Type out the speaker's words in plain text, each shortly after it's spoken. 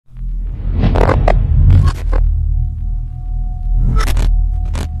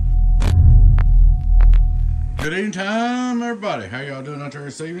Good evening time, everybody. How y'all doing out there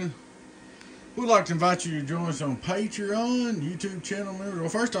this evening? We'd like to invite you to join us on Patreon, YouTube channel members. Well,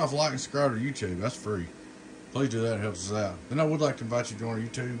 first off, like and subscribe to YouTube. That's free. Please do that. It helps us out. Then I would like to invite you to join our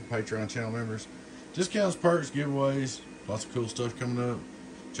YouTube, Patreon channel members. Discounts, perks, giveaways, lots of cool stuff coming up.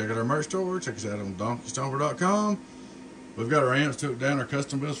 Check out our merch store. Check us out on Stomper.com. We've got our amps took down, our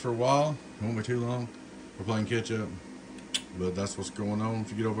custom builds for a while. It won't be too long. We're playing catch up. But that's what's going on. If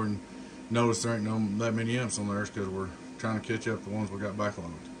you get over and notice there ain't that many amps on there, it's because we're trying to catch up the ones we got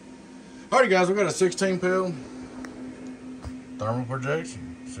backlogged. Alrighty guys, we got a 16-pill thermal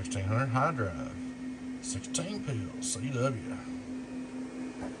projection, 1600 high drive, 16-pill CW.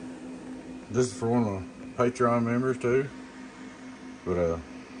 This is for one of the Patreon members too. But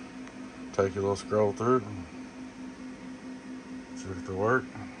take a little scroll through it and see if it work.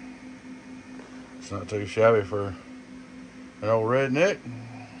 It's not too shabby for an old redneck.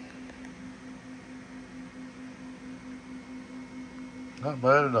 Not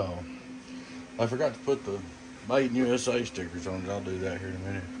bad at all. I forgot to put the Made in USA stickers on it. I'll do that here in a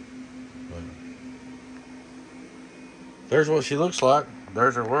minute. But there's what she looks like.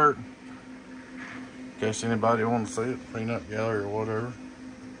 There's her work. In case anybody wants to see it, peanut gallery or whatever.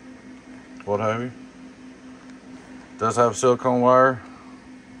 What have you. Does have silicone wire.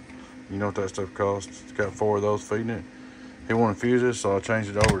 You know what that stuff costs. It's got 4 of those feeding it. He wanted fuses, so I changed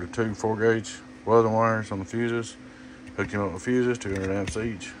it over to 2 4-gauge welding wires on the fuses. Hooked him up with fuses, 200 amps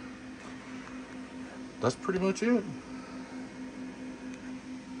each. That's pretty much it.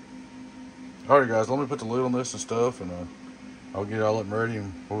 Alright guys, let me put the lid on this and stuff, and I'll get it all up and ready,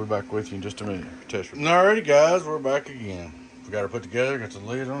 and we'll be back with you in just a minute. Test. Alrighty guys, we're back again. We got her put together, got the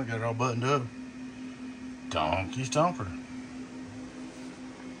lid on it, got it all buttoned up. Donkey Stomper.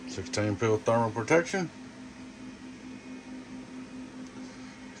 16-pill thermal protection.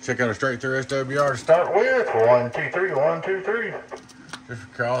 Check out our straight through SWR to start with. 1, 2, 3, 1, 2, 3. Just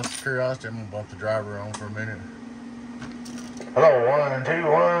for curiosity, I'm gonna bump the driver on for a minute. Hello, 1, 2,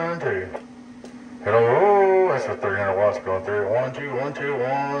 1, 2. Hello, that's what 300 watts going through. 1, 2, 1, 2,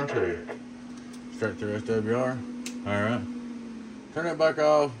 1, 2. Straight through SWR. All right. Turn that back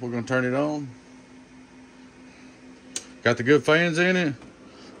off. We're gonna turn it on. Got the good fans in it.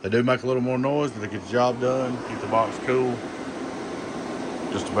 They do make a little more noise, but they get the job done. Keep the box cool.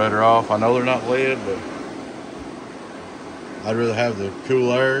 Just better off. I know they're not lead, but I'd rather have the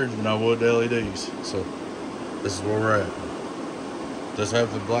cool air than I would the LEDs. So this is where we're at. Does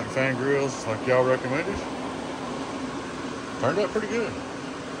have the black fan grills like y'all recommended. Turned out pretty good.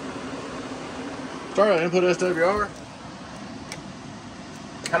 Start out input SWR.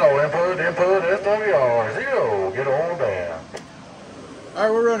 Hello, input SWR 0. Get on down. All right,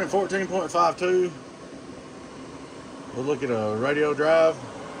 we're running 14.52. We'll look at a radio drive.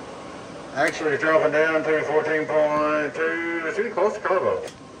 Actually, it's dropping down to 14.2. It's getting close to carbo.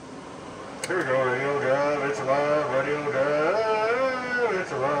 Here we go, radio drive. It's alive, radio drive.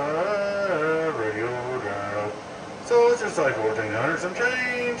 It's alive, radio drive. So let's just say 1400 some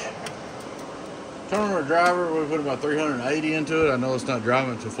change. Turn driver, we put about 380 into it. I know it's not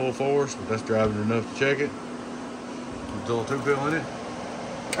driving to full force, but that's driving enough to check it. There's a little 2-pill in it.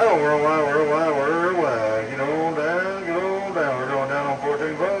 Oh, worldwide. Get on down. We're going down on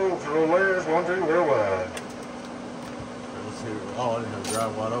 14 volts, a little less, 1, 2, worldwide. Let's see. Oh, I didn't have the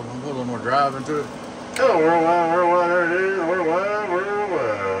drive wide open. Put a little more drive into it. Oh, worldwide, there it is.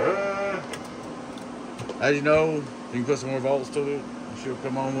 Worldwide. As you know, you can put some more volts to it. She'll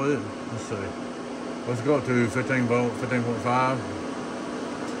come on with it. Let's see. Let's go up to 15 volt, 15.5.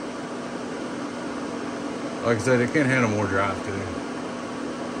 Like I said, it can handle more drive too.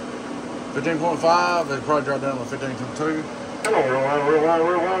 15.5, they probably drop down to 15.2. Hello, worldwide.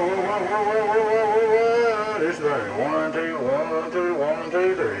 It's there. 1, 2, 1, 2, 1,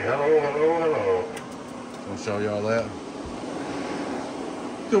 2, 3. Hello. I'll show y'all that.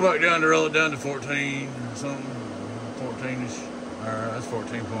 Go back down to roll it down to 14 or something. 14-ish. Alright, that's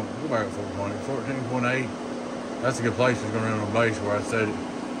 14 point. Go back to 14.8. That's a good place. It's going to run on base where I set it.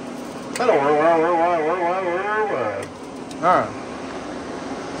 Hello, worldwide. Alright.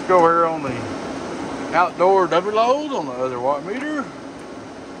 Let's go here on the outdoor double load on the other watt meter.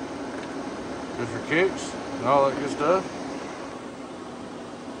 Just for kicks and all that good stuff.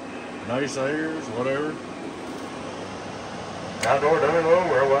 Naysayers, whatever. Outdoor double load,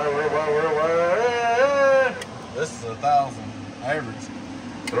 worldwide. This is 1,000 average.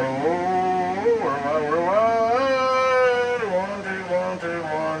 Worldwide. 1, 2, 1, 2,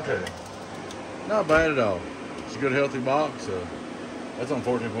 1, 2. Not bad at all. It's a good healthy box. That's on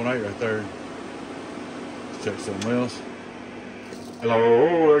 14.8 right there. Let's check something else.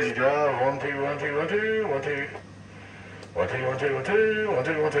 Hello, as you drive, 1 2 1 2 1 2 1 2 1 2 1 2 1 2 1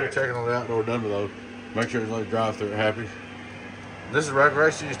 2 1 2. Checking on the outdoor dummy load. Make sure you let it drive through it happy. This is rack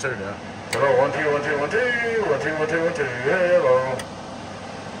race used too now. Hello, 1 2 1 2 1 2 1 2 1 2 1 2. Hello.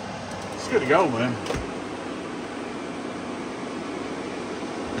 It's good to go, man.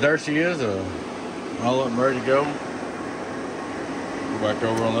 There she is, all up and ready to go. Go back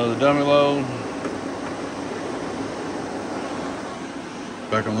over on the other dummy load.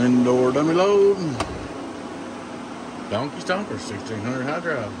 Back on the indoor dummy load. Donkey Stomper, 1600 high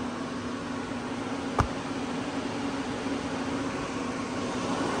drive.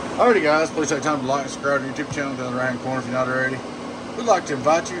 Alrighty guys, please take time to like and subscribe to the YouTube channel down the right hand corner if you're not already. We'd like to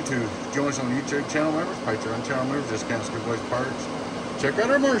invite you to join us on YouTube channel members, Patreon channel members, discounts, giveaways, perks. Check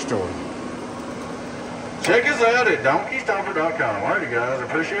out our merch store. Check us out at donkeystomper.com. Alrighty guys,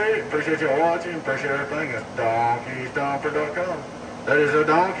 appreciate it. Appreciate y'all watching. Appreciate everything. It's donkeystomper.com. That is a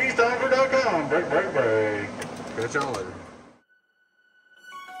donkeystomper.com. Break. Catch y'all later.